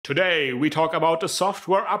Today we talk about a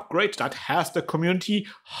software upgrade that has the community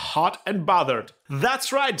hot and bothered.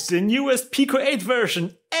 That's right, the newest PICO-8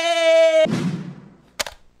 version.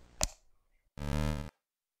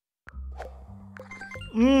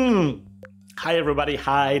 Hi everybody,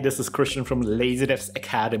 hi, this is Christian from LazyDevs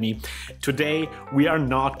Academy. Today we are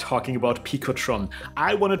not talking about Picotron.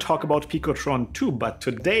 I want to talk about Picotron too, but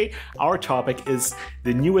today our topic is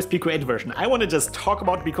the newest PICO-8 version. I want to just talk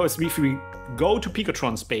about it because if we go to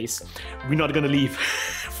Picotron space, we're not gonna leave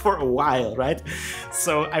for a while, right?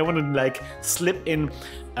 So I want to slip in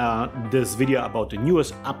this video about the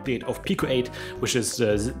newest update of PICO-8, which is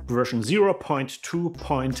version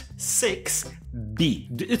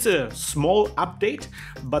 0.2.6b. It's a small update,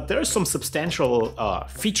 but there are some substantial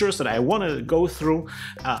features that I want to go through.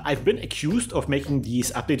 I've been accused of making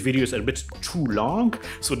these update videos a bit too long,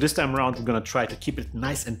 so this time around we're gonna try to keep it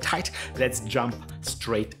nice and tight. Let's jump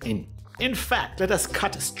straight in. In fact, let us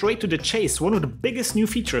cut straight to the chase. One of the biggest new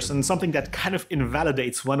features, and something that kind of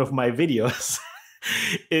invalidates one of my videos,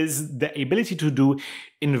 is the ability to do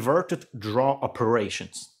inverted draw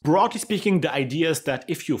operations. Broadly speaking, the idea is that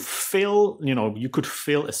if you fill, you could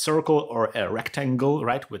fill a circle or a rectangle,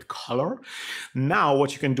 right, with color. Now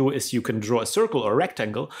what you can do is you can draw a circle or a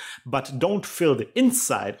rectangle, but don't fill the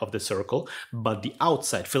inside of the circle, but the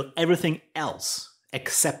outside. Fill everything else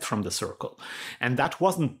except from the circle. And that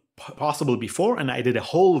wasn't possible before, and I did a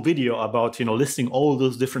whole video about listing all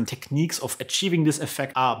those different techniques of achieving this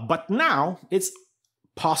effect. But now it's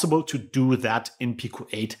possible to do that in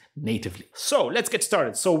PICO-8 natively. So let's get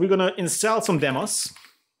started. So we're gonna install some demos.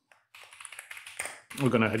 We're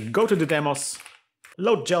gonna go to the demos,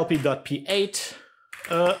 load gelp.p8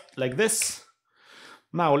 like this.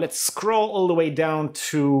 Now let's scroll all the way down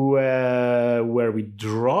to where we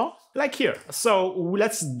draw, like here. So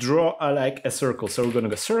let's draw a circle. So we're gonna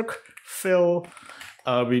go circ, fill,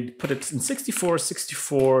 we put it in 64,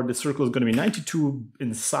 the circle is gonna be 92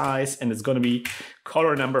 in size, and it's gonna be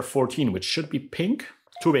color number 14, which should be pink.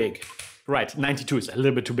 Too big. Right, 92 is a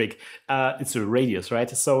little bit too big. It's a radius, right?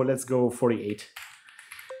 So let's go 48.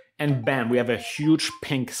 And bam, we have a huge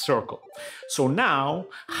pink circle. So now,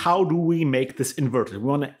 how do we make this inverted? We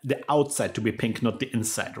want the outside to be pink, not the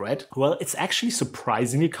inside, right? Well, it's actually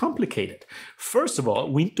surprisingly complicated. First of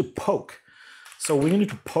all, we need to poke. So we need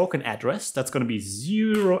to poke an address. That's going to be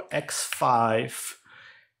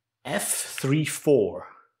 0x5F34.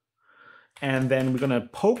 And then we're going to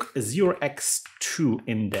poke a 0x2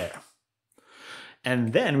 in there.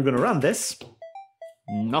 And then we're going to run this.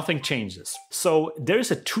 Nothing changes. So there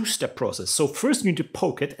is a two-step process. So first you need to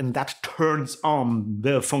poke it, and that turns on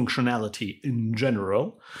the functionality in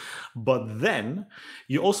general. But then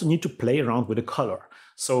you also need to play around with the color.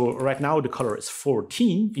 So right now the color is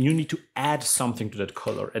 14, and you need to add something to that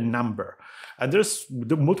color, a number. And there's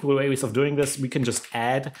the multiple ways of doing this. We can just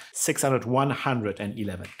add 600,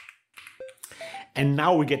 111. And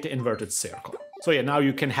now we get the inverted circle. So yeah, now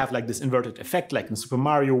you can have this inverted effect like in Super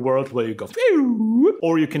Mario World where you go,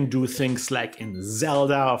 or you can do things like in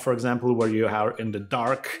Zelda, for example, where you are in the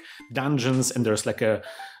dark dungeons and there's a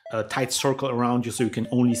tight circle around you so you can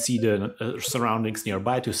only see the surroundings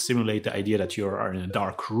nearby to simulate the idea that you are in a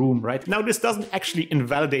dark room, right? Now, this doesn't actually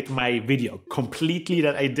invalidate my video completely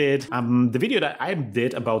that I did. The video that I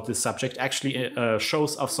did about this subject actually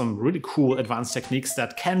shows off some really cool advanced techniques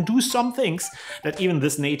that can do some things that even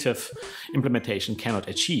this native implementation cannot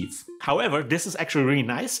achieve. However, this is actually really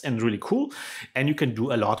nice and really cool, and you can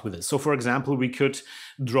do a lot with it. So for example, we could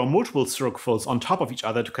draw multiple circles on top of each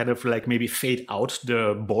other to kind of maybe fade out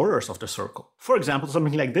the borders of the circle. For example,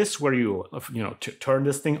 something like this, where you turn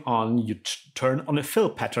this thing on, you turn on a fill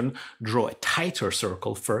pattern, draw a tighter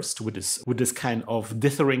circle first with this kind of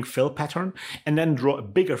dithering fill pattern, and then draw a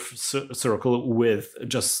bigger circle with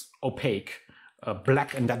just opaque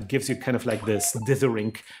black, and that gives you kind of this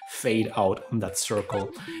dithering fade out on that circle.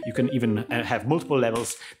 You can even have multiple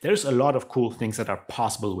levels. There's a lot of cool things that are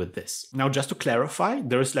possible with this. Now, just to clarify,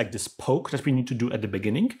 there's this poke that we need to do at the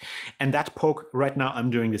beginning, and that poke, right now I'm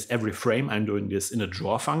doing this every frame. I'm doing this in a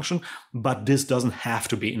draw function, but this doesn't have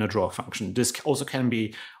to be in a draw function. This also can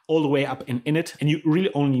be all the way up in init, and you really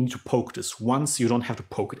only need to poke this once. You don't have to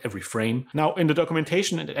poke it every frame. Now, in the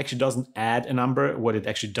documentation, it actually doesn't add a number. What it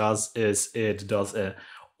actually does is it does a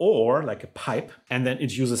OR, like a pipe, and then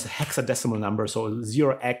it uses a hexadecimal number, so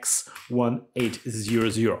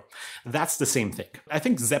 0x1800. That's the same thing. I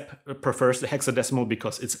think Zep prefers the hexadecimal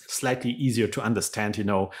because it's slightly easier to understand,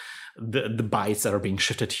 the bytes that are being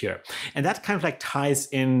shifted here. And that kind of ties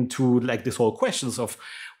into this whole questions of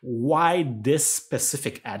why this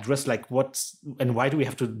specific address, like and why do we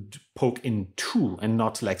have to poke in 2 and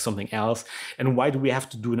not like something else? And why do we have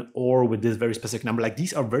to do an OR with this very specific number? Like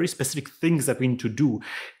these are very specific things that we need to do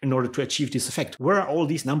in order to achieve this effect. Where are all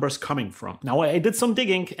these numbers coming from? Now I did some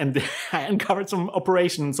digging and I uncovered some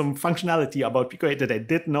operation, some functionality about Pico-8 that I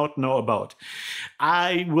did not know about.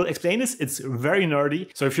 I will explain this. It's very nerdy.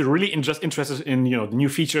 So if you're really just interested in the new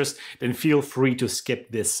features, then feel free to skip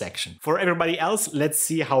this section. For everybody else, let's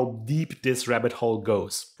see how deep this rabbit hole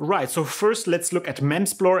goes. Right, so first let's look at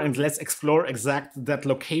Memsplore and let's explore that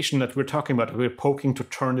location that we're talking about. We're poking to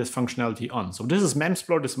turn this functionality on. So this is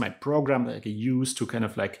Memsplore. This is my program that I can use to kind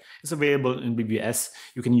of like, it's available in BBS.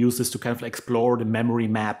 You can use this to kind of like explore the memory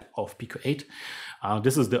map of Pico-8.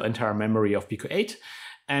 This is the entire memory of Pico-8.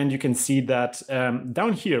 And you can see that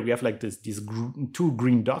down here we have like these 2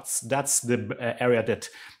 green dots. That's the area that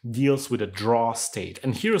deals with a draw state.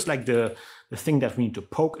 And here's like the thing that we need to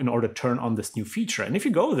poke in order to turn on this new feature. And if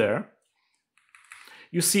you go there,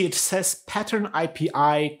 you see it says pattern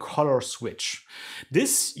IPI color switch.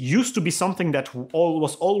 This used to be something that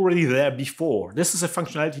was already there before. This is a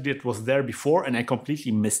functionality that was there before and I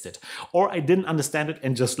completely missed it. Or I didn't understand it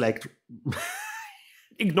and just like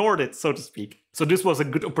ignored it, so to speak. So this was a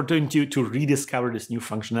good opportunity to rediscover this new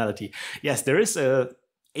functionality. Yes, there is a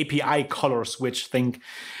API color switch thing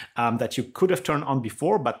that you could have turned on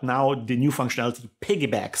before, but now the new functionality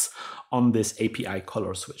piggybacks on this API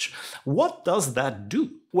color switch. What does that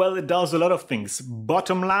do? Well, it does a lot of things.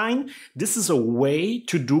 Bottom line, this is a way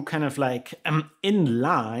to do kind of like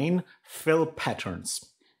inline fill patterns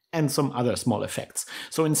and some other small effects.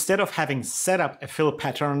 So instead of having set up a fill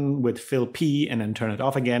pattern with fill P and then turn it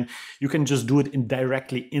off again, you can just do it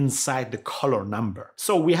directly inside the color number.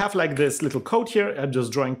 So we have like this little code here. I'm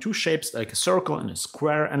just drawing 2 shapes, like a circle and a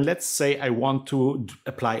square. And let's say I want to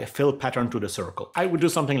apply a fill pattern to the circle. I would do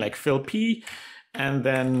something like fill P and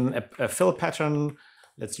then a fill pattern.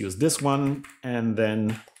 Let's use this one and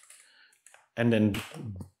then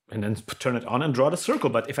turn it on and draw the circle.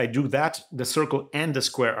 But if I do that, the circle and the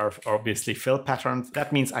square are obviously fill patterns.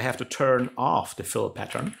 That means I have to turn off the fill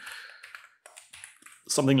pattern.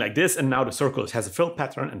 Something like this, and now the circle has a fill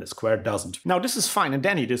pattern and the square doesn't. Now this is fine and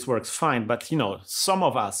Danny, this works fine, but some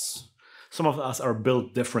of us are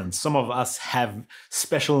built different. Some of us have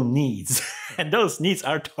special needs, and those needs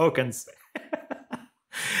are tokens.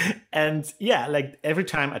 And yeah, like every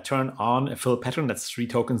time I turn on a fill pattern, that's 3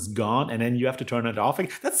 tokens gone, and then you have to turn it off.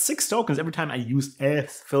 That's 6 tokens every time I use a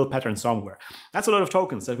fill pattern somewhere. That's a lot of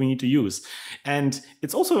tokens that we need to use. And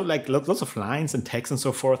it's also like lots of lines and text and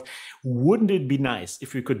so forth. Wouldn't it be nice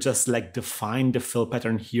if we could just like define the fill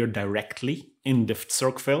pattern here directly in the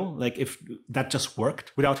circ fill? Like if that just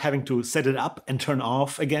worked without having to set it up and turn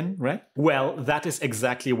off again, right? Well, that is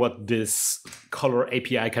exactly what this color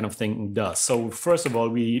API kind of thing does. So first of all,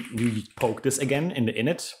 we poke this again in the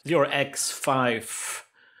init, 0x5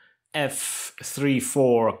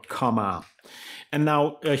 f34 comma. And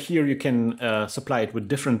now here you can supply it with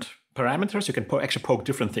different parameters. You can actually poke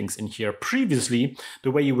different things in here. Previously,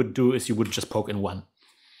 the way you would do is you would just poke in 1.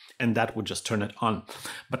 And that would just turn it on.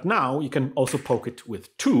 But now you can also poke it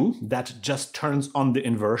with 2. That just turns on the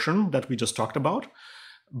inversion that we just talked about,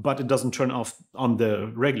 but it doesn't turn off on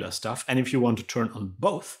the regular stuff. And if you want to turn on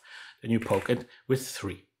both, then you poke it with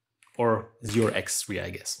 3. Or 0x3, I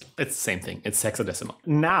guess. It's the same thing. It's hexadecimal.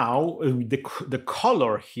 Now, the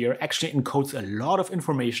color here actually encodes a lot of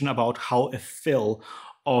information about how a fill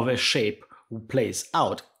of a shape plays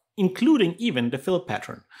out, including even the fill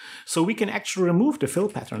pattern. So we can actually remove the fill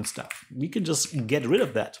pattern stuff. We can just get rid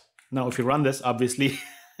of that. Now, if you run this, obviously,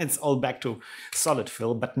 it's all back to solid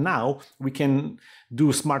fill. But now we can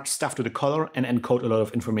do smart stuff to the color and encode a lot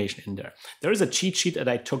of information in there. There is a cheat sheet that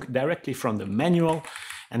I took directly from the manual.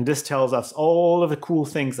 And this tells us all of the cool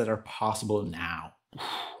things that are possible now.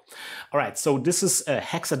 All right, so this is a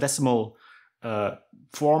hexadecimal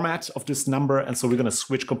format of this number. And so we're going to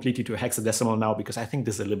switch completely to hexadecimal now because I think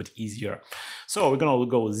this is a little bit easier. So we're going to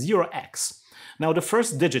go 0x. Now the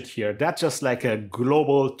first digit here, that's just like a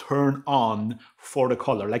global turn on for the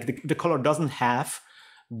color. Like the color doesn't have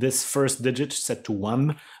this first digit set to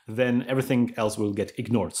 1, then everything else will get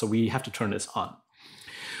ignored. So we have to turn this on.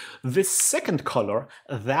 This second color,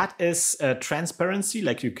 that is transparency,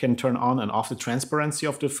 like you can turn on and off the transparency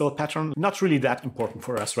of the fill pattern. Not really that important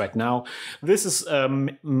for us right now. This is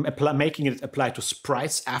making it apply to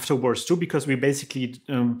sprites afterwards too, because we're basically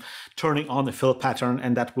turning on the fill pattern,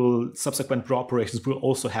 and that will subsequent draw operations will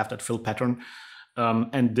also have that fill pattern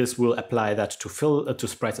And this will apply that to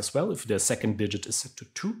sprites as well if the second digit is set to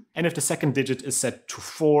 2. And if the second digit is set to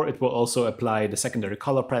 4, it will also apply the secondary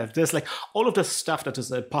color palette. There's like all of the stuff that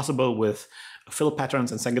is possible with fill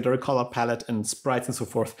patterns and secondary color palette and sprites and so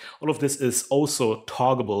forth. All of this is also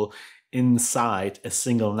toggleable inside a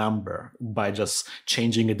single number by just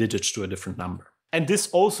changing a digit to a different number. And this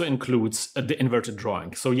also includes the inverted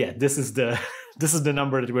drawing. So yeah, this is the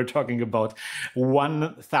number that we're talking about,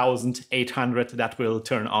 1,800, that will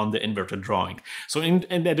turn on the inverted drawing. So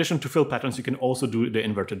in addition to fill patterns, you can also do the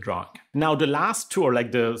inverted drawing. Now the last two, or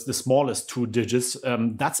like the smallest 2 digits,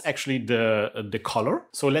 that's actually the color.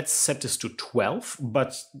 So let's set this to 12,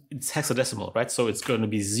 but it's hexadecimal, right? So it's going to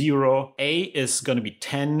be 0, A is going to be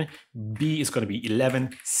 10, B is going to be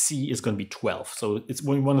 11, C is going to be 12. So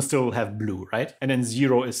we want to still have blue, right? And then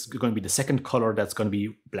 0 is going to be the second color, that's going to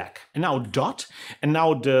be black. And now dot, and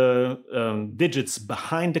now the digits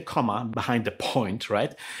behind the comma, behind the point,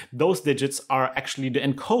 right? Those digits are actually the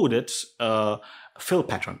encoded fill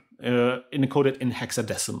pattern, encoded in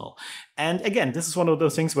hexadecimal. And again, this is one of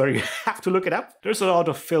those things where you have to look it up. There's a lot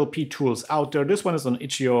of fill P tools out there. This one is on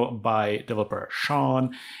itch.io by developer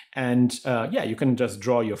Sean. And yeah, you can just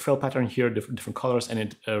draw your fill pattern here, different colors, and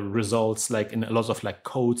it results like in a lot of like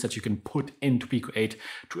codes that you can put into Pico-8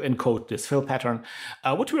 to encode this fill pattern.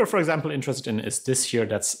 What we are, for example, interested in is this here.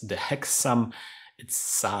 That's the hex sum. It's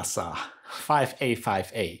Sasa, 5A,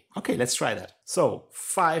 5A. Okay, let's try that. So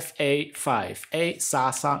 5A, 5A,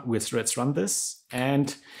 Sasa, let's run this.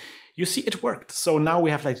 And you see it worked. So now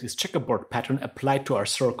we have like this checkerboard pattern applied to our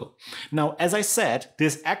circle. Now, as I said,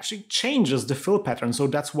 this actually changes the fill pattern. So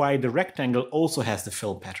that's why the rectangle also has the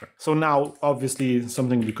fill pattern. So now, obviously,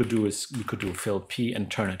 something we could do is we could do fill P and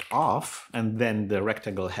turn it off. And then the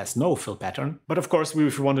rectangle has no fill pattern. But of course,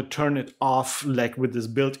 if we want to turn it off, like with this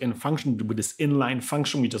built-in function, with this inline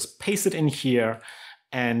function, we just paste it in here.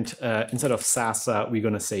 And instead of Sasa, we're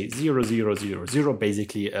going to say 0, 0, 0, 0,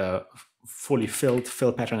 basically fully filled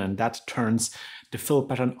fill pattern, and that turns the fill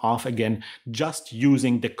pattern off again, just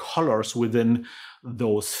using the colors within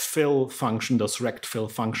those fill function, those rect fill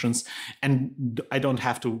functions, and I don't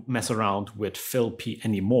have to mess around with fill P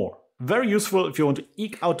anymore. Very useful if you want to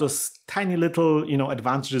eke out those tiny little,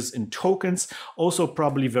 advantages in tokens. Also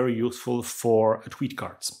probably very useful for tweet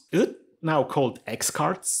cards. Is it now called X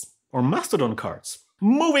cards or Mastodon cards?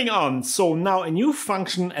 Moving on, so now a new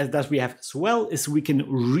function that we have as well is we can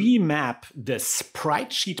remap the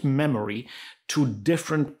Spritesheet memory to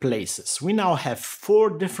different places. We now have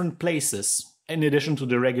 4 different places, in addition to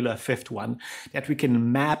the regular 5th one, that we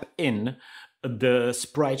can map in the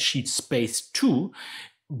Spritesheet space to,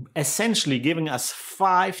 essentially giving us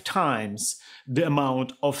 5 times the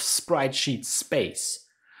amount of Spritesheet space.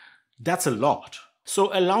 That's a lot.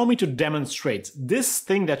 So allow me to demonstrate. This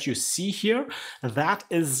thing that you see here, that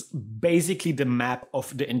is basically the map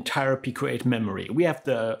of the entire Pico-8 memory. We have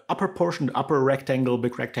the upper portion, the upper rectangle,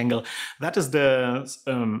 big rectangle. That is the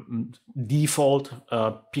default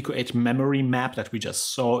Pico-8 memory map that we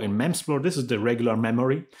just saw in Splore. This is the regular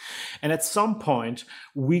memory. And at some point,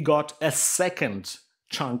 we got a second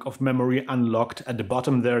chunk of memory unlocked at the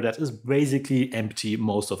bottom there that is basically empty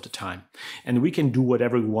most of the time. And we can do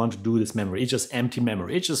whatever we want to do with this memory. It's just empty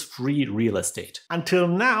memory. It's just free real estate. Until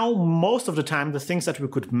now, most of the time, the things that we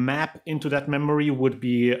could map into that memory would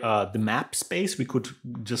be the map space. We could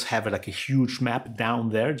just have like a huge map down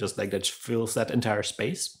there, just like that fills that entire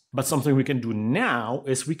space. But something we can do now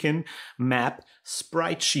is we can map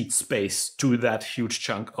Spritesheet space to that huge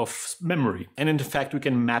chunk of memory. And in fact, we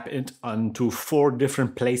can map it onto 4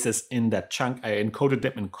 different places in that chunk. I encoded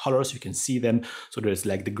them in colors. You can see them. So there's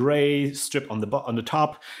like the gray strip on the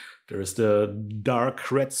top. There's the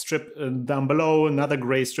dark red strip down below, another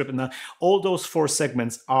gray strip. And all those 4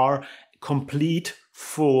 segments are complete,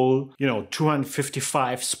 full,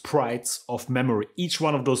 255 sprites of memory. Each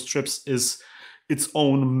one of those strips is its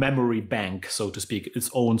own memory bank, so to speak, its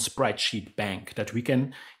own Spritesheet bank that we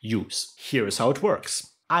can use. Here is how it works.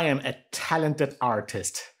 I am a talented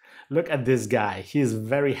artist. Look at this guy. He is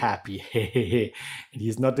very happy. And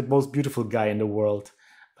he's not the most beautiful guy in the world,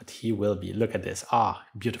 but he will be. Look at this. Ah,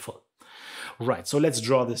 beautiful. Right, so let's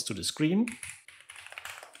draw this to the screen.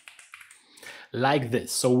 Like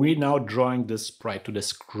this. So we're now drawing this sprite to the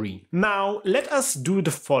screen. Now, let us do the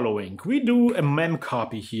following. We do a mem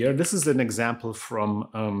copy here. This is an example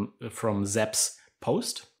from Zep's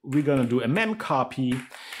post. We're going to do a mem copy,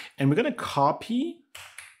 and we're going to copy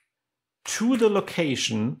to the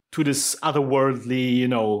location, to this otherworldly, you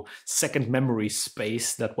know, second memory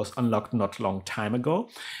space that was unlocked not long time ago.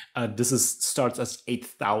 Starts as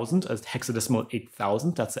 8,000, as hexadecimal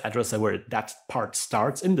 8,000. That's the address where that part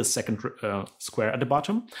starts in the second square at the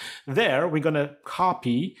bottom. There, we're going to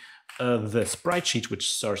copy the sprite sheet,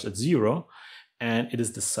 which starts at 0, and it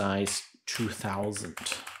is the size 2,000,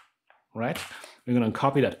 right? We're going to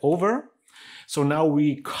copy that over. So now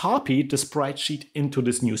we copied the sprite sheet into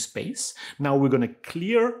this new space. Now we're going to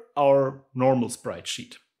clear our normal sprite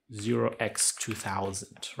sheet,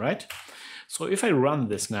 0x2000, right? So if I run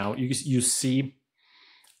this now, you see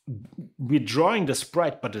we're drawing the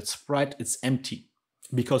sprite, but the sprite is empty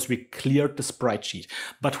because we cleared the sprite sheet.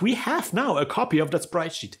 But we have now a copy of that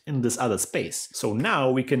sprite sheet in this other space. So now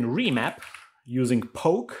we can remap using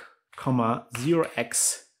poke,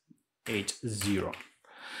 0x80.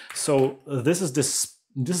 So this is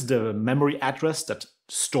the memory address that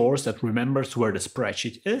remembers where the sprite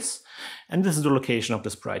sheet is, and this is the location of the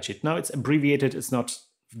sprite sheet. Now it's abbreviated, it's not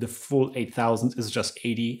the full 8,000, it's just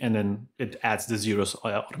 80, and then it adds the zeros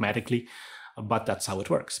automatically, but that's how it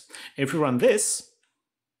works. If we run this,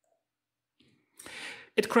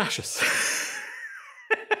 it crashes.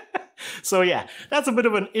 So yeah, that's a bit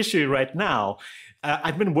of an issue right now.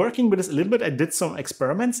 I've been working with this a little bit. I did some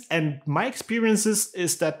experiments, and my experience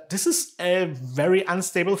is that this is a very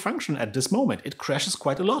unstable function at this moment. It crashes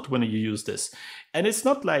quite a lot when you use this. And it's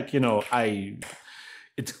not like, you know,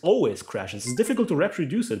 it always crashes. It's difficult to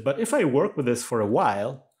reproduce it, but if I work with this for a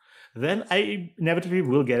while, then I inevitably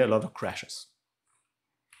will get a lot of crashes.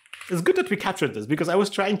 It's good that we captured this, because I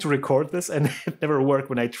was trying to record this and it never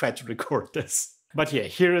worked when I tried to record this. But yeah,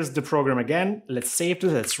 here is the program again. Let's save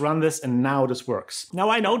this, let's run this, and now this works. Now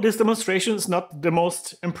I know this demonstration is not the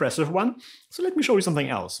most impressive one, so let me show you something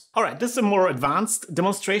else. All right, this is a more advanced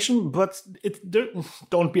demonstration, but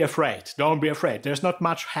don't be afraid. Don't be afraid. There's not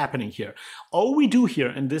much happening here. All we do here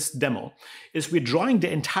in this demo is we're drawing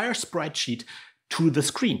the entire sprite sheet to the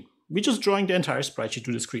screen. We're just drawing the entire sprite sheet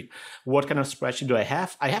to the screen. What kind of sprite sheet do I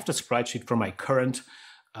have? I have the sprite sheet from my current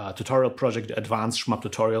tutorial project, the advanced shmup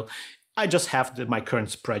tutorial. I just have my current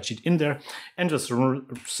sprite sheet in there, and just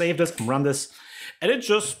save this, run this, and it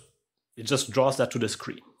just draws that to the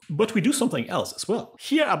screen. But we do something else as well.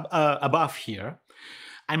 Here above here,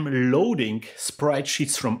 I'm loading sprite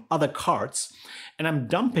sheets from other cards, and I'm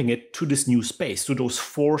dumping it to this new space, to those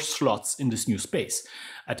 4 slots in this new space,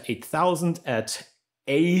 at 8,000, at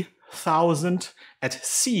A1000, at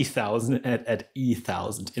C1000, and at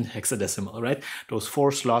E1000 in hexadecimal, right? Those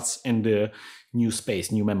 4 slots in the new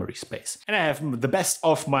space, new memory space. And I have the best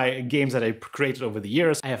of my games that I created over the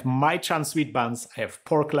years. I have My Chan Sweet Buns, I have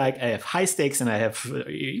Pork-like, I have High Stakes, and I have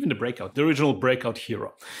even the Breakout, the original Breakout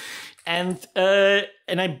hero. And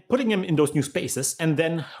I'm putting them in those new spaces, and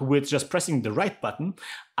then with just pressing the right button,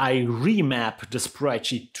 I remap the sprite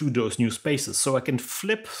sheet to those new spaces. So I can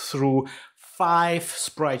flip through 5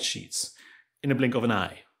 sprite sheets in a blink of an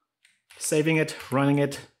eye. Saving it, running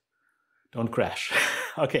it, don't crash.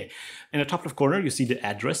 Okay, in the top left corner, you see the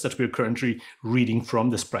address that we're currently reading from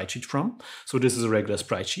the sprite sheet from. So this is a regular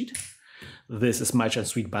sprite sheet. This is My Chan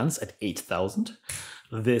Sweet Buns at 8,000.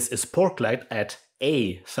 This is Pork-like at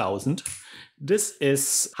A1000. This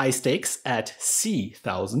is High Stakes at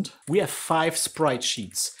C1000. We have 5 sprite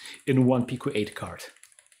sheets in one PICO-8 card.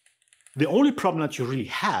 The only problem that you really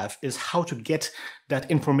have is how to get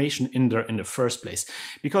that information in there in the first place.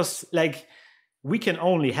 Because, like, we can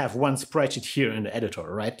only have one sprite sheet here in the editor,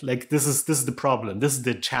 right? Like, this is the problem. This is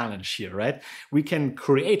the challenge here, right? We can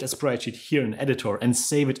create a sprite sheet here in the editor and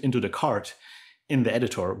save it into the card in the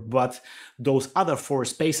editor. But those other 4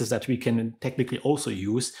 spaces that we can technically also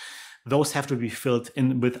use, those have to be filled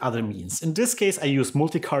in with other means. In this case, I use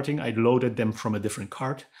multi-carting. I loaded them from a different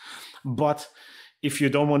card. But if you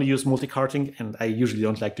don't want to use multi-carting, and I usually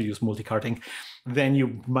don't like to use multi-carting, then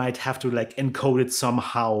you might have to like encode it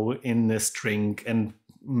somehow in a string and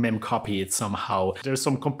memcopy it somehow. There's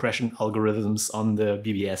some compression algorithms on the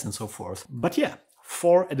BBS and so forth. But yeah,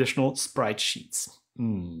 4 additional sprite sheets.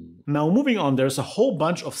 Now moving on, there's a whole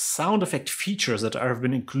bunch of sound effect features that have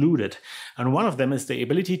been included. And one of them is the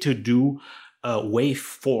ability to do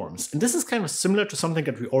waveforms. And this is kind of similar to something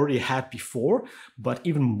that we already had before, but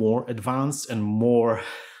even more advanced and more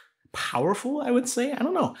powerful, I would say. I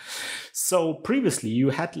don't know. So previously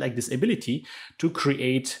you had like this ability to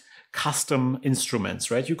create custom instruments,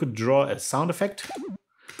 right? You could draw a sound effect.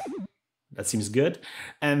 That seems good.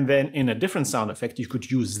 And then in a different sound effect, you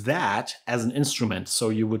could use that as an instrument. So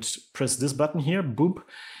you would press this button here, boop,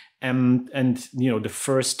 and you know, the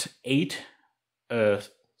first 8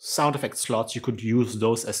 sound effect slots, you could use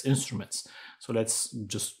those as instruments. So let's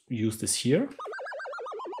just use this here.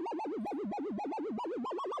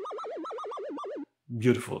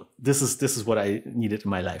 Beautiful. This is what I needed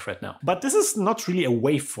in my life right now. But this is not really a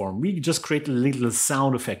waveform. We just create a little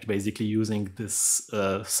sound effect basically using this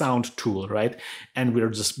sound tool, right? And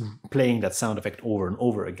we're just playing that sound effect over and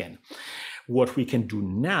over again. What we can do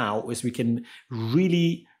now is we can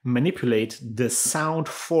really manipulate the sound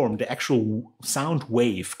form, the actual sound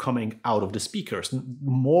wave coming out of the speakers,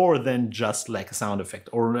 more than just like a sound effect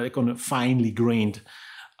or like on a finely grained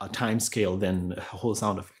time scale than a whole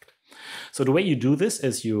sound effect. So the way you do this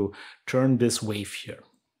is you turn this wave here.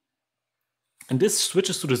 And this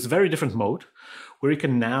switches to this very different mode where you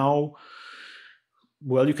can now,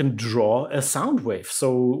 well, you can draw a sound wave.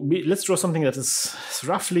 So let's draw something that is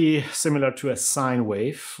roughly similar to a sine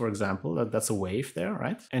wave, for example. That's a wave there,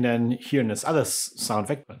 right? And then here in this other sound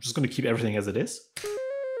effect, I'm just going to keep everything as it is.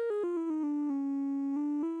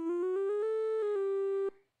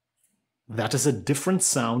 That is a different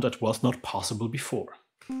sound that was not possible before.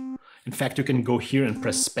 In fact, you can go here and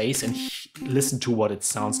press space and listen to what it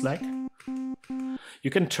sounds like. You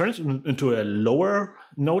can turn it into a lower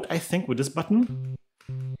note, I think, with this button.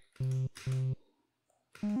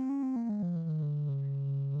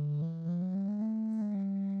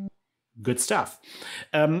 Good stuff.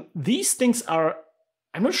 These things are,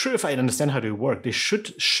 I'm not sure if I understand how they work. They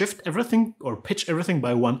should shift everything or pitch everything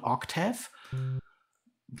by 1 octave.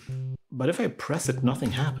 But if I press it,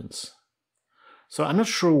 nothing happens. So I'm not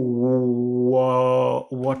sure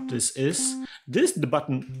what this is. The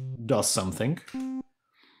button does something,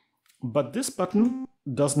 but this button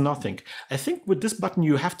does nothing. I think with this button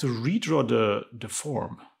you have to redraw the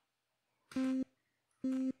form.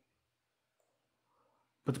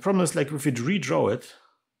 But the problem is, like, if you redraw it,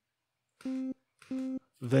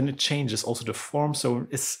 then it changes also the form. So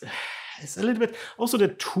it's a little bit, also the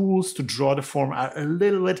tools to draw the form are a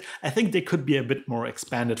little bit, I think they could be a bit more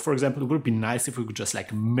expanded. For example, it would be nice if we could just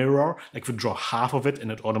like mirror, like if we draw half of it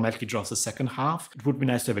and it automatically draws the second half. It would be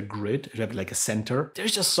nice to have a grid, to have like a center.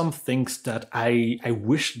 There's just some things that I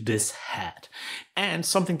wish this had. And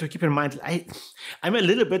something to keep in mind, I'm a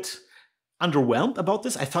little bit underwhelmed about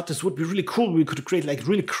this. I thought this would be really cool. We could create like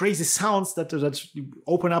really crazy sounds that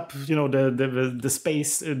open up, you know, the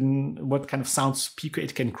space in what kind of sounds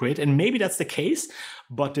PICO-8 can create. And maybe that's the case,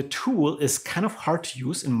 but the tool is kind of hard to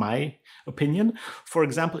use in my opinion. For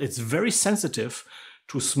example, it's very sensitive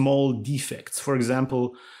to small defects. For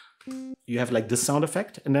example, you have like this sound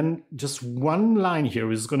effect and then just one line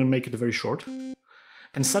here is going to make it very short.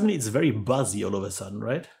 And suddenly it's very buzzy all of a sudden,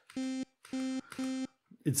 right?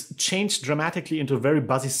 It's changed dramatically into a very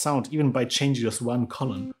buzzy sound, even by changing just one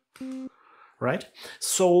column, right?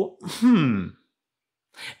 So,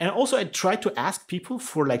 And also I tried to ask people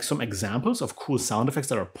for like some examples of cool sound effects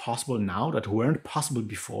that are possible now that weren't possible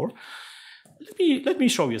before. Let me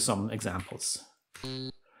show you some examples.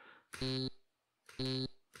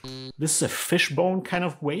 This is a fishbone kind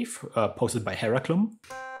of wave posted by Heraclum.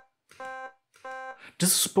 This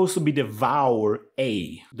is supposed to be the vowel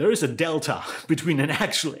A. There is a delta between an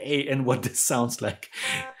actual A and what this sounds like.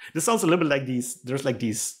 This sounds a little bit like these, there's like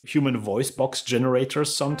these human voice box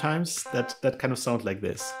generators sometimes that kind of sound like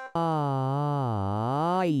this.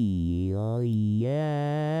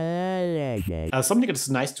 Something that's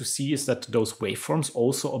nice to see is that those waveforms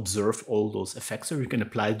also observe all those effects, so you can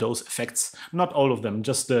apply those effects, not all of them,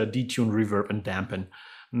 just the detune, reverb, and dampen.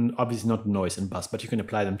 Obviously not noise and buzz, but you can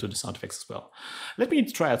apply them to the sound effects as well. Let me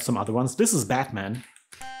try out some other ones. This is Batman.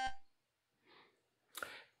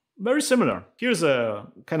 Very similar. Here's a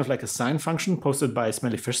kind of like a sine function posted by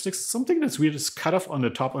Smelly Fish Sticks. Something that's weird is cut off on the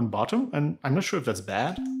top and bottom, and I'm not sure if that's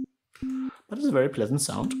bad, but it's a very pleasant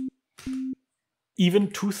sound.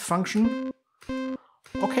 Even tooth function.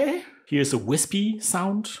 Okay. Here's a wispy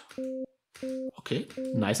sound. Okay,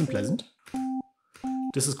 nice and pleasant.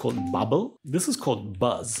 This is called bubble. This is called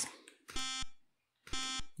buzz.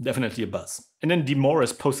 Definitely a buzz. And then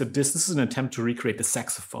Demorris posted this. This is an attempt to recreate the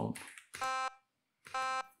saxophone.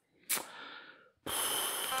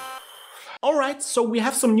 All right, so we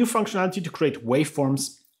have some new functionality to create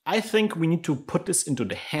waveforms. I think we need to put this into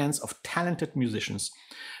the hands of talented musicians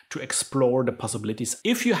to explore the possibilities.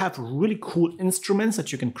 If you have really cool instruments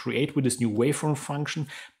that you can create with this new waveform function,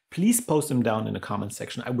 please post them down in the comment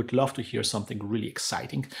section. I would love to hear something really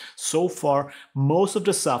exciting. So far, most of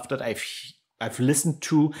the stuff that I've listened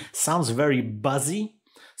to sounds very buzzy.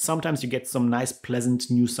 Sometimes you get some nice,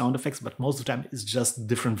 pleasant new sound effects, but most of the time it's just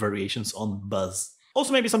different variations on buzz.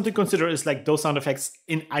 Also, maybe something to consider is like those sound effects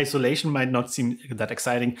in isolation might not seem that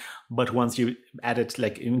exciting, but once you add it,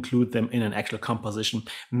 like include them in an actual composition,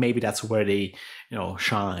 maybe that's where they,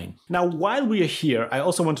 shine. Now, while we are here, I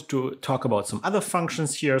also wanted to talk about some other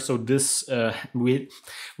functions here. So this,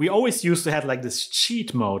 we always used to have like this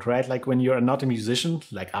cheat mode, right? Like when you're not a musician,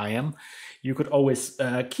 like I am, you could always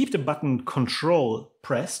keep the button Control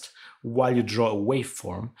pressed while you draw a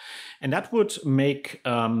waveform, and that would make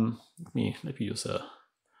let me use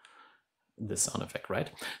this sound effect, right?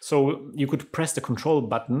 So you could press the Control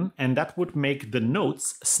button, and that would make the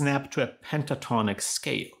notes snap to a pentatonic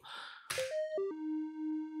scale.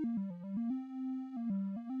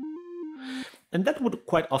 And that would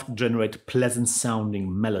quite often generate pleasant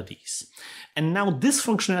sounding melodies. And now this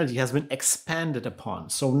functionality has been expanded upon.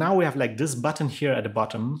 So now we have like this button here at the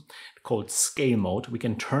bottom called Scale Mode. We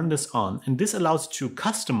can turn this on, and this allows you to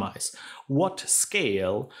customize what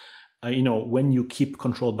scale, when you keep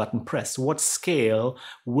Control button pressed, what scale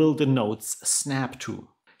will the notes snap to.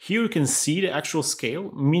 Here you can see the actual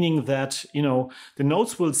scale, meaning that, the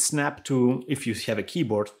notes will snap to, if you have a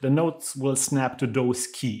keyboard, the notes will snap to those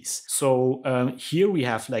keys. So here we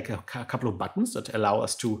have like a couple of buttons that allow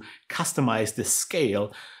us to customize the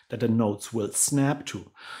scale that the notes will snap to.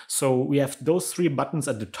 So we have those three buttons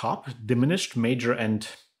at the top, diminished, major, and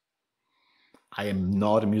I am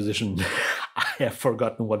not a musician. I have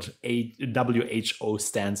forgotten what WHO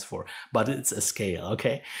stands for, but it's a scale,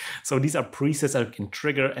 okay? So these are presets that we can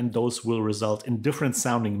trigger, and those will result in different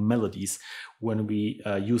sounding melodies when we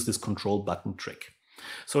use this Control button trick.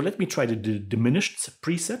 So let me try the diminished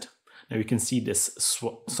preset. Now you can see this,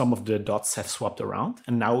 some of the dots have swapped around.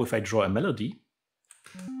 And now if I draw a melody,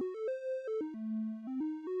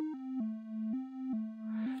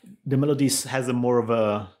 the melodies has a more of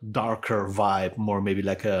a darker vibe, more maybe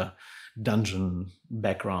like a dungeon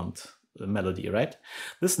background melody, right?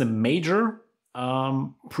 This is the major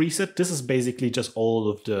preset. This is basically just all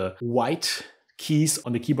of the white keys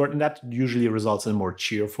on the keyboard, and that usually results in a more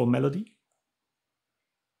cheerful melody.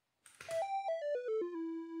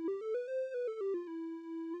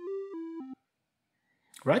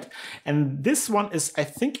 Right? And this one is, I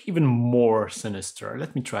think, even more sinister.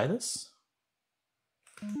 Let me try this.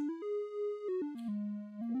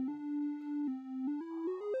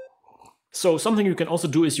 So something you can also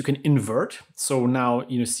do is you can invert. So now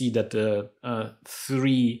you see that the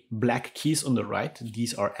three black keys on the right,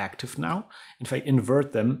 these are active now. If I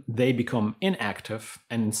invert them, they become inactive,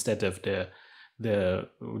 and instead of the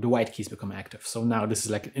white keys become active. So now this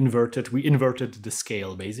is like inverted. We inverted the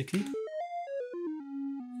scale basically.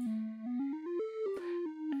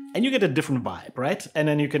 And you get a different vibe, right? And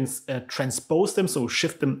then you can transpose them, so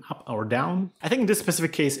shift them up or down. I think in this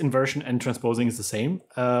specific case, inversion and transposing is the same.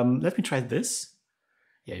 Let me try this.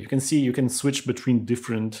 Yeah, you can see you can switch between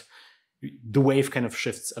different, the wave kind of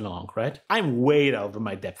shifts along, right? I'm way out of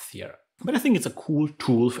my depth here. But I think it's a cool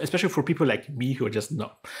tool, especially for people like me who are just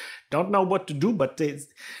don't know what to do, but they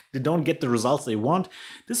don't get the results they want.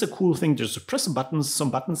 This is a cool thing, just to press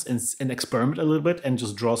some buttons and experiment a little bit and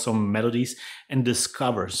just draw some melodies and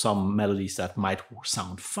discover some melodies that might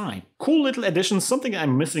sound fine. Cool little addition. Something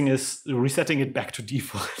I'm missing is resetting it back to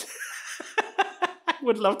default. I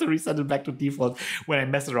would love to reset it back to default when I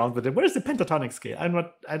mess around with it. Where's the pentatonic scale?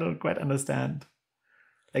 I don't quite understand.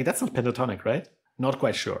 Like, that's not pentatonic, right? Not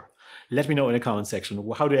quite sure. Let me know in the comment section.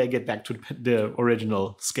 How do I get back to the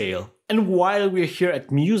original scale? And while we're here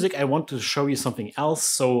at music, I want to show you something else.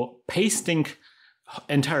 So pasting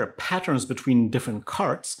entire patterns between different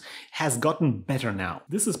cards has gotten better now.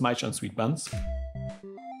 This is my chance, sweet buns.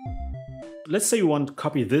 Let's say you want to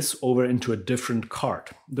copy this over into a different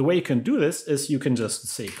card. The way you can do this is you can just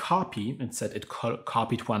say copy and set it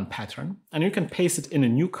copied one pattern, and you can paste it in a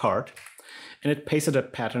new card. And it pasted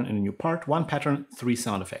that pattern in a new part. One pattern, three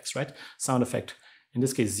sound effects, right? Sound effect, in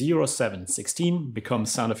this case, 0, 7, 16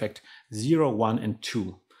 becomes sound effect 0, 1, and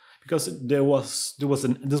 2. Because this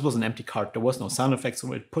was an empty card. There was no sound effects,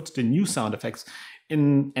 so it put the new sound effects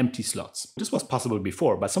in empty slots. This was possible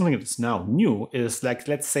before, but something that's now new is like,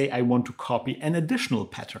 let's say I want to copy an additional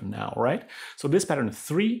pattern now, right? So this pattern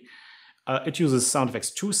 3, it uses sound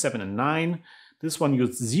effects 2, 7, and 9. This one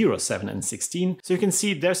used 0, 7, and 16. So you can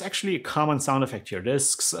see there's actually a common sound effect here.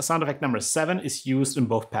 This sound effect number 7 is used in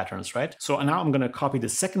both patterns, right? So now I'm going to copy the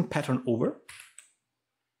second pattern over.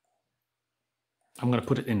 I'm going to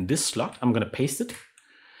put it in this slot. I'm going to paste it.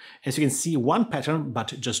 As you can see, one pattern, but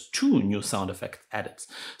just 2 new sound effects added.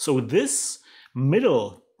 So this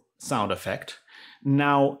middle sound effect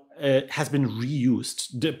now has been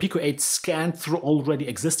reused. The Pico-8 scanned through already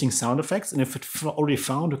existing sound effects, and if it already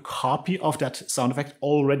found a copy of that sound effect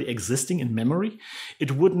already existing in memory,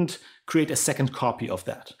 it wouldn't create a second copy of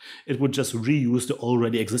that. It would just reuse the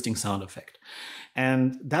already existing sound effect.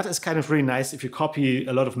 And that is kind of really nice if you copy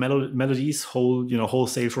a lot of melodies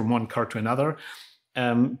wholesale from one card to another.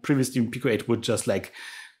 Previously, Pico-8 would just like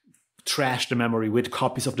trash the memory with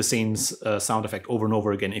copies of the same sound effect over and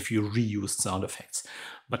over again if you reused sound effects.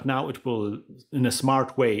 But now it will, in a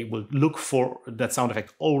smart way, will look for that sound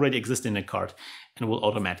effect already existing in a card and will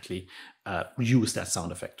automatically use that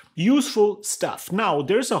sound effect. Useful stuff. Now,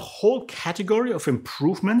 there's a whole category of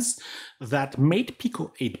improvements that made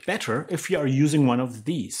Pico-8 better if you are using one of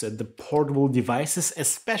these, the portable devices,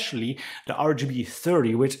 especially the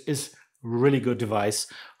RGB30, which is really good device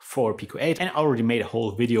for Pico-8, and I already made a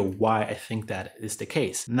whole video why I think that is the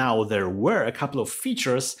case. Now, there were a couple of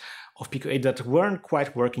features of Pico-8 that weren't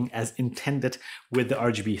quite working as intended with the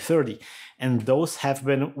RGB30, and those have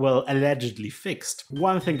been, well, allegedly fixed.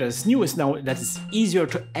 One thing that is new is now that it's easier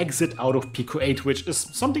to exit out of Pico-8, which is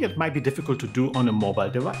something that might be difficult to do on a mobile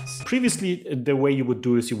device. Previously, the way you would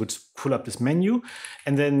do is you would pull up this menu,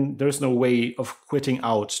 and then there's no way of quitting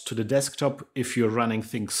out to the desktop if you're running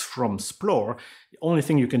things from Splore. The only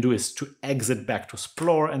thing you can do is to exit back to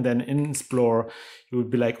Splore, and then in Splore, you would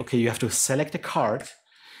be like, okay, you have to select a card,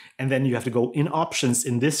 and then you have to go in options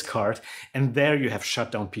in this card, and there you have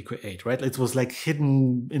Shutdown Pico-8, right? It was like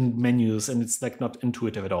hidden in menus, and it's like not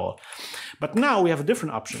intuitive at all. But now we have a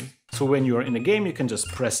different option. So when you're in a game, you can just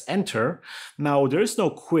press enter. Now there is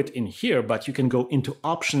no quit in here, but you can go into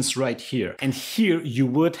options right here. And here you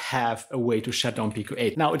would have a way to shut down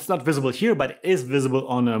Pico-8. Now it's not visible here, but it is visible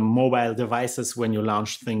on mobile devices when you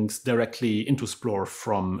launch things directly into Splore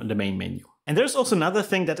from the main menu. And there's also another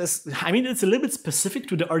thing that is, I mean, it's a little bit specific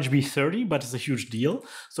to the RGB30, but it's a huge deal.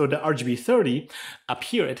 So the RGB30, up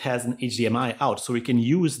here, it has an HDMI out, so we can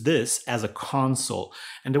use this as a console.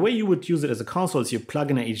 And the way you would use it as a console is you plug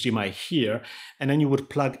in an HDMI here, and then you would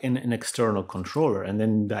plug in an external controller. And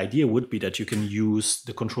then the idea would be that you can use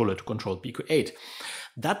the controller to control Pico-8.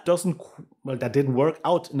 That didn't work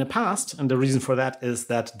out in the past, and the reason for that is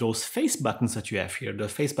that those face buttons that you have here, the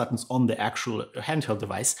face buttons on the actual handheld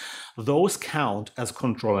device, those count as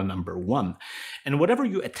controller number 1. And whatever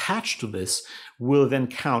you attach to this will then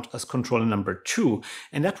count as controller number 2,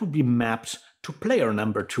 and that would be mapped to player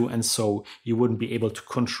number 2, and so you wouldn't be able to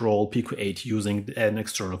control Pico-8 using an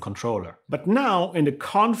external controller. But now in the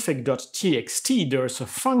config.txt there's a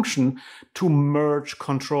function to merge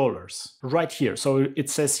controllers right here. So it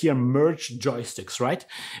says here merge joysticks, right?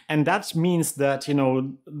 And that means that, you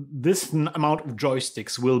know, this amount of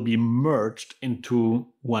joysticks will be merged into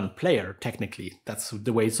one player, technically. That's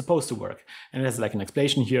the way it's supposed to work. And there's like an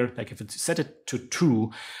explanation here, like if it's set it to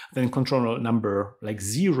 2, then controller number like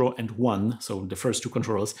 0 and 1, so the first two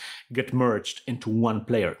controllers, get merged into one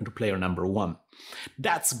player, into player number 1.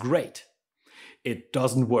 That's great. It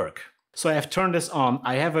doesn't work. So I have turned this on.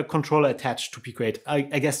 I have a controller attached to Pico-8.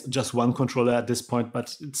 I guess just one controller at this point,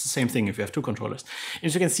 but it's the same thing if you have two controllers.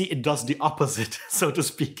 As you can see, it does the opposite, so to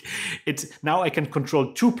speak. Now I can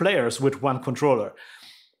control 2 players with one controller.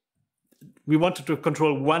 We wanted to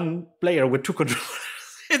control 1 player with 2 controllers.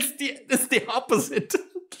 It's the opposite.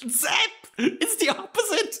 Zap! It's the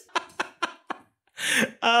opposite.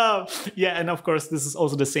 Yeah, and of course, this is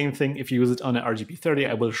also the same thing if you use it on an RGB30.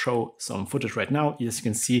 I will show some footage right now. As you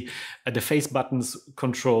can see, the face buttons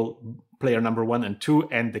control player number 1 and 2,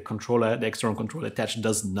 and the external controller attached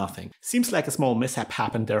does nothing. Seems like a small mishap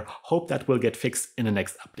happened there. Hope that will get fixed in the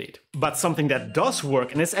next update. But something that does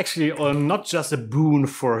work, and it's actually not just a boon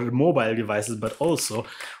for mobile devices, but also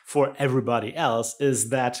for everybody else, is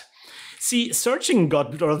that searching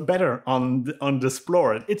got better on the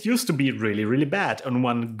Splore. It used to be really, really bad. And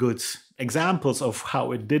one good examples of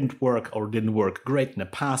how it didn't work or didn't work great in the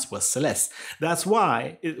past was Celeste. That's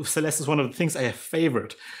why Celeste is one of the things I have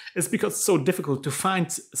favored. It's because it's so difficult to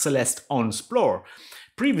find Celeste on Splore.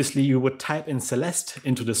 Previously, you would type in Celeste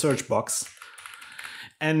into the search box,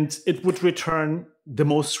 and it would return the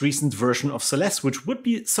most recent version of Celeste, which would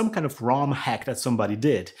be some kind of ROM hack that somebody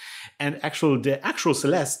did. And the actual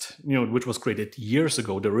Celeste, which was created years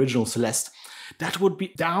ago, the original Celeste, that would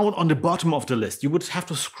be down on the bottom of the list. You would have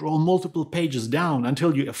to scroll multiple pages down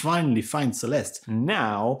until you finally find Celeste.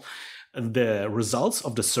 Now, the results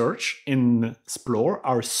of the search in Splore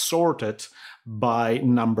are sorted by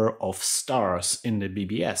number of stars in the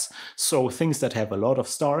BBS. So things that have a lot of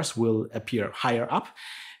stars will appear higher up.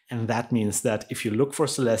 And that means that if you look for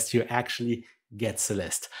Celeste, you actually get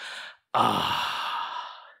Celeste.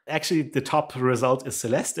 actually the top result is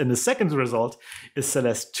Celeste, and the second result is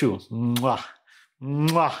Celeste 2. Mwah.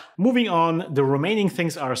 Mwah. Moving on, the remaining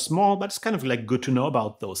things are small, but it's kind of like good to know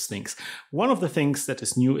about those things. One of the things that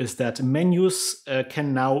is new is that menus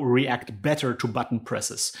can now react better to button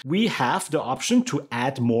presses. We have the option to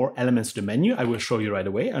add more elements to the menu. I will show you right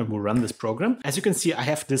away. I will run this program. As you can see, I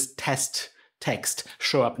have this test text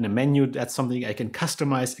show up in the menu. That's something I can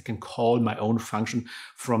customize. I can call my own function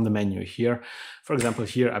from the menu here. For example,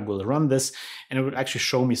 here I will run this and it will actually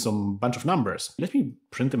show me some bunch of numbers. Let me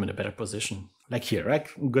print them in a better position. Like here, right?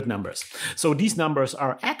 Good numbers. So these numbers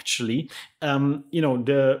are actually,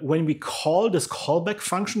 when we call this callback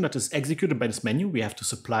function that is executed by this menu, we have to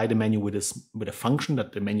supply the menu with a function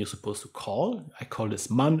that the menu is supposed to call. I call this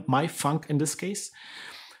myfunc in this case.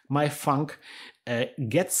 Myfunc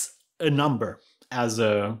gets a number as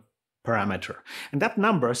a parameter. And that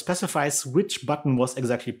number specifies which button was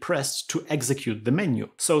exactly pressed to execute the menu.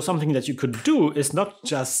 So something that you could do is not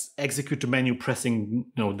just execute the menu pressing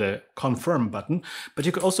the confirm button, but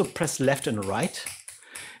you could also press left and right.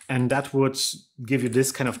 And that would give you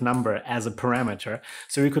this kind of number as a parameter.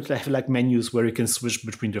 So you could have like menus where you can switch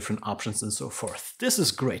between different options and so forth. This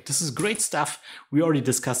is great. This is great stuff. We already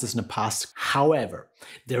discussed this in the past. However,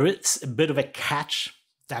 there is a bit of a catch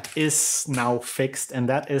that is now fixed, and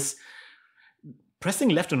that is pressing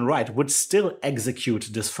left and right would still execute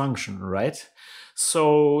this function, right?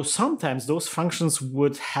 So sometimes those functions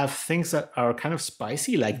would have things that are kind of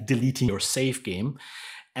spicy, like deleting your save game.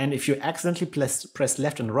 And if you accidentally press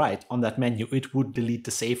left and right on that menu, it would delete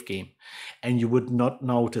the save game. And you would not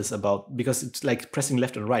notice because it's like pressing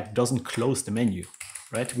left and right doesn't close the menu,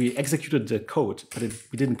 right? We executed the code, but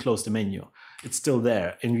we didn't close the menu. It's still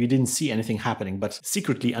there, and we didn't see anything happening, but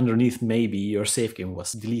secretly underneath, maybe your save game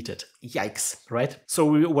was deleted. Yikes, right?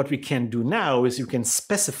 So what we can do now is you can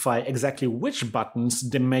specify exactly which buttons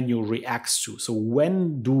the menu reacts to. So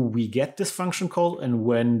when do we get this function call, and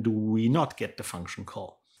when do we not get the function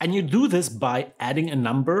call? And you do this by adding a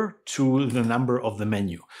number to the number of the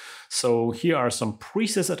menu. So here are some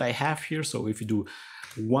presets that I have here. So if you do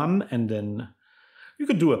 1 and then you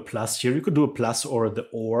could do a plus here, you could do a plus or the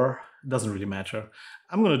or. Doesn't really matter.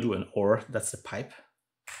 I'm going to do an OR, that's the pipe.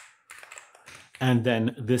 And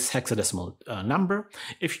then this hexadecimal number.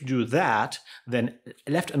 If you do that, then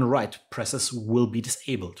left and right presses will be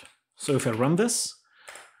disabled. So if I run this,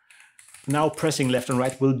 now pressing left and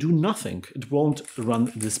right will do nothing. It won't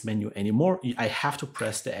run this menu anymore. I have to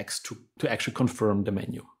press the X to actually confirm the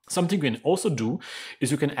menu. Something you can also do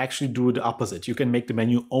is you can actually do the opposite. You can make the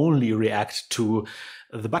menu only react to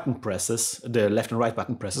the button presses, the left and right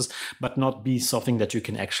button presses, but not be something that you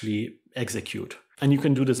can actually execute. And you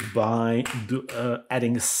can do this by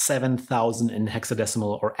adding 7,000 in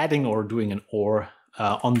hexadecimal, or adding or doing an OR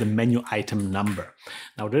on the menu item number.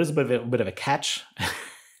 Now there's a bit of a catch.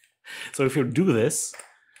 So if you do this,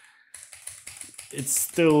 it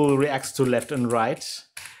still reacts to left and right,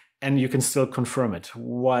 and you can still confirm it.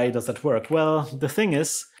 Why does that work? Well, the thing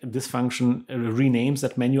is, this function renames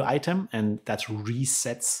that menu item, and that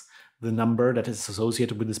resets the number that is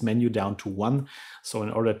associated with this menu down to 1. So in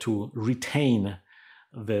order to retain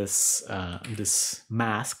this this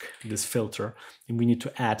mask, this filter, we need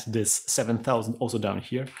to add this 7,000 also down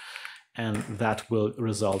here. And that will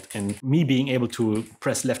result in me being able to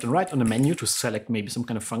press left and right on the menu to select maybe some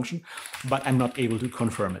kind of function, but I'm not able to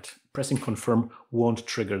confirm it. Pressing confirm won't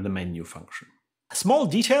trigger the menu function. A small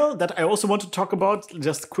detail that I also want to talk about,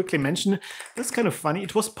 just quickly mention, that's kind of funny.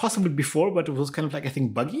 It was possible before, but it was kind of like, I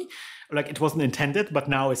think, buggy. Like it wasn't intended, but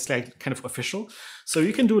now it's like kind of official. So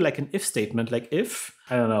you can do like an if statement, like if,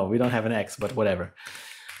 I don't know, we don't have an X, but whatever.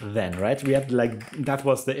 Then, right? We had like, that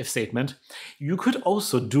was the if statement. You could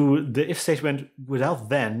also do the if statement without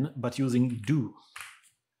then, but using do.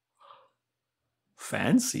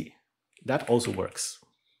 Fancy. That also works.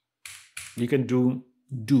 You can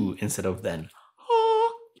do instead of then.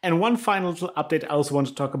 And one final little update I also want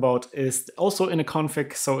to talk about is also in a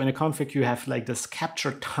config. So in a config, you have like this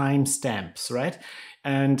capture timestamps, right?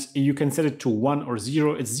 And you can set it to 1 or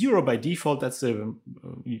 0. It's 0 by default. That's the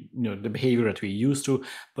the behavior that we're used to.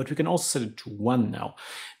 But we can also set it to 1 now.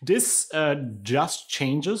 This just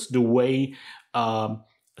changes the way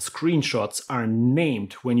screenshots are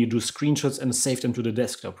named when you do screenshots and save them to the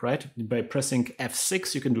desktop, right? By pressing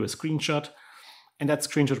F6, you can do a screenshot, and that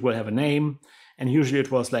screenshot will have a name. And usually it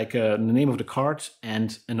was like the name of the card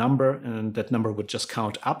and a number, and that number would just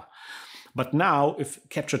count up. But now if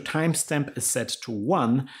capture timestamp is set to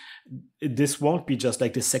 1, this won't be just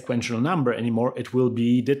like the sequential number anymore, it will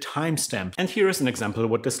be the timestamp. And here is an example of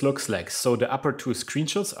what this looks like. So the upper 2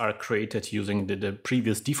 screenshots are created using the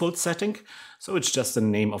previous default setting. So it's just the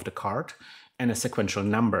name of the card and a sequential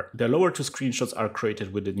number. The lower 2 screenshots are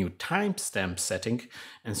created with the new timestamp setting.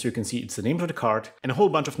 And so you can see it's the name of the card and a whole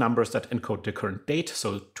bunch of numbers that encode the current date.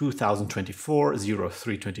 So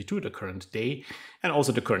 2024-0322, the current day, and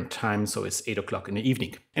also the current time. So it's 8 o'clock in the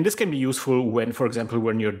evening. And this can be useful when, for example,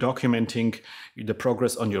 when you're documenting the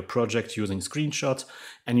progress on your project using screenshots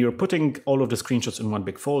and you're putting all of the screenshots in one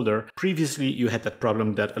big folder. Previously, you had that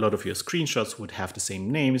problem that a lot of your screenshots would have the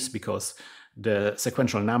same names because the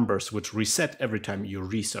sequential numbers would reset every time you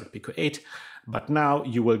restart PICO-8. But now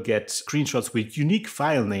you will get screenshots with unique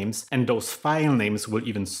file names, and those file names will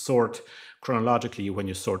even sort chronologically when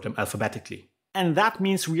you sort them alphabetically. And that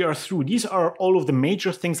means we are through. These are all of the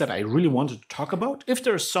major things that I really wanted to talk about. If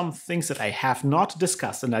there are some things that I have not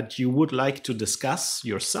discussed and that you would like to discuss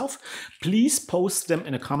yourself, please post them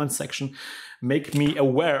in a comment section. Make me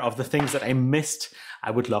aware of the things that I missed.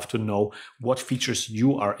 I would love to know what features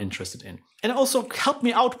you are interested in. And also help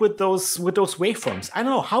me out with those waveforms. I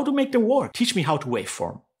don't know how to make them work. Teach me how to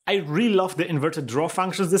waveform. I really love the inverted draw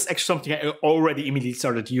functions. This is actually something I already immediately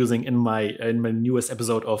started using in my newest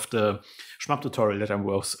episode of the Shmup tutorial that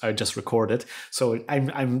I just recorded. So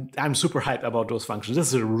I'm super hyped about those functions. This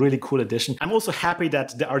is a really cool addition. I'm also happy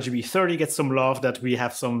that the RGB30 gets some love, that we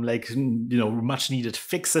have some much needed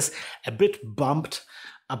fixes, a bit bumped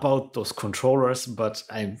about those controllers, but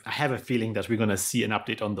I have a feeling that we're going to see an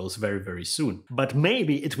update on those very, very soon. But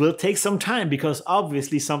maybe it will take some time, because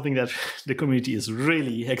obviously something that the community is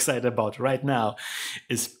really excited about right now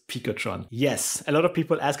is Picotron. Yes, a lot of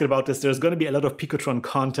people asking about this. There's going to be a lot of Picotron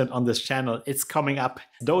content on this channel. It's coming up.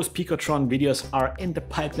 Those Picotron videos are in the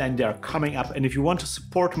pipeline. They are coming up. And if you want to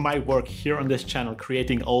support my work here on this channel,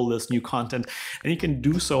 creating all this new content, then you can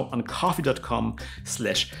do so on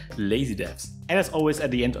coffee.com/lazydevs. And as always,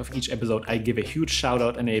 at the end of each episode, I give a huge shout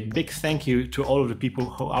out and a big thank you to all of the people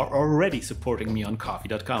who are already supporting me on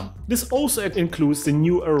coffee.com. This also includes the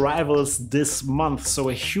new arrivals this month. So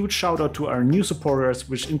a huge shout out to our new supporters,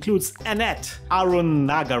 which includes Annette, Arun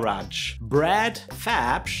Nagaraj, Brad,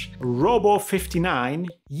 Fabsh, Robo59,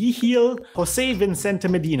 Yihil, Jose Vicente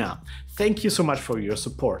Medina. Thank you so much for your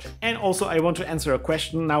support. And also I want to answer a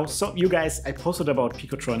question now. So you guys, I posted about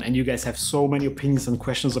Picotron and you guys have so many opinions and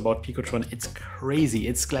questions about Picotron. It's crazy.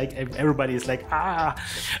 It's like everybody is like,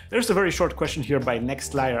 There's a very short question here by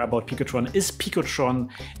Next Liar about Picotron. Is Picotron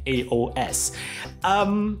a OS?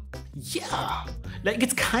 Yeah, like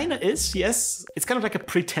it kind of is, yes. It's kind of like a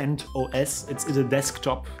pretend OS. It's a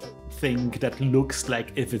desktop thing that looks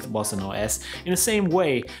like if it was an OS, in the same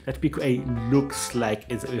way that PICO-8 looks like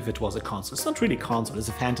if it was a console. It's not really a console, it's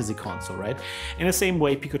a fantasy console, right? In the same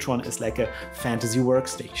way, Picotron is like a fantasy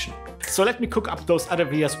workstation. So let me cook up those other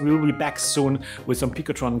videos. We will be back soon with some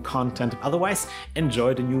Picotron content. Otherwise,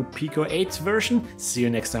 enjoy the new Pico 8 version. See you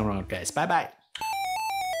next time around, guys. Bye bye.